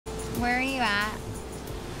Where are you at?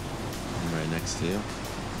 I'm right next to you.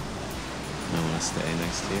 I want to stay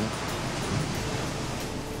next to you.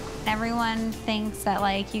 Everyone thinks that,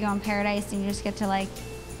 like, you go in paradise and you just get to, like,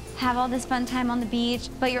 have all this fun time on the beach,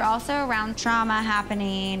 but you're also around drama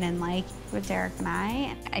happening, and, like, with Derek and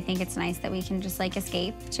I think it's nice that we can just, like,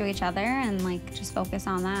 escape to each other and, like, just focus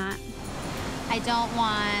on that. I don't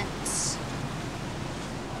want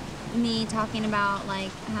me talking about,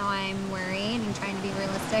 like, how I'm worried and trying to be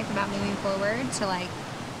realistic about moving forward to, like,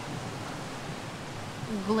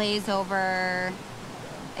 glaze over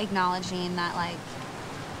acknowledging that, like,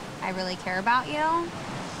 I really care about you.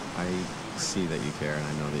 I see that you care, and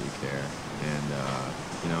I know that you care. And,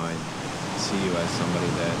 you know, I see you as somebody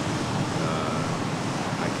that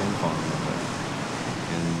I can fall in love with.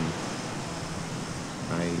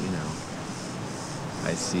 And you know,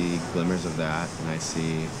 I see glimmers of that, and I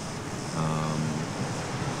see, you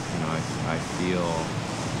know, I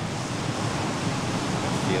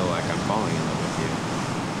feel like I'm falling in love with you.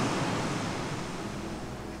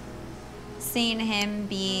 Seeing him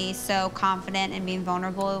be so confident and being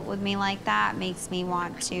vulnerable with me like that makes me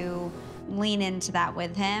want to lean into that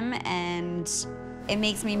with him, and it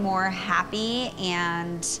makes me more happy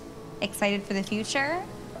and excited for the future.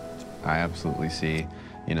 I absolutely see,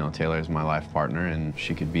 you know, Taylor as my life partner, and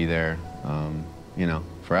she could be there, you know,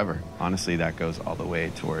 forever. Honestly, that goes all the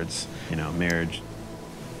way towards, you know, marriage.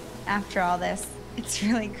 After all this, it's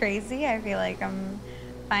really crazy. I feel like I'm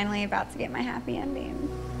finally about to get my happy ending.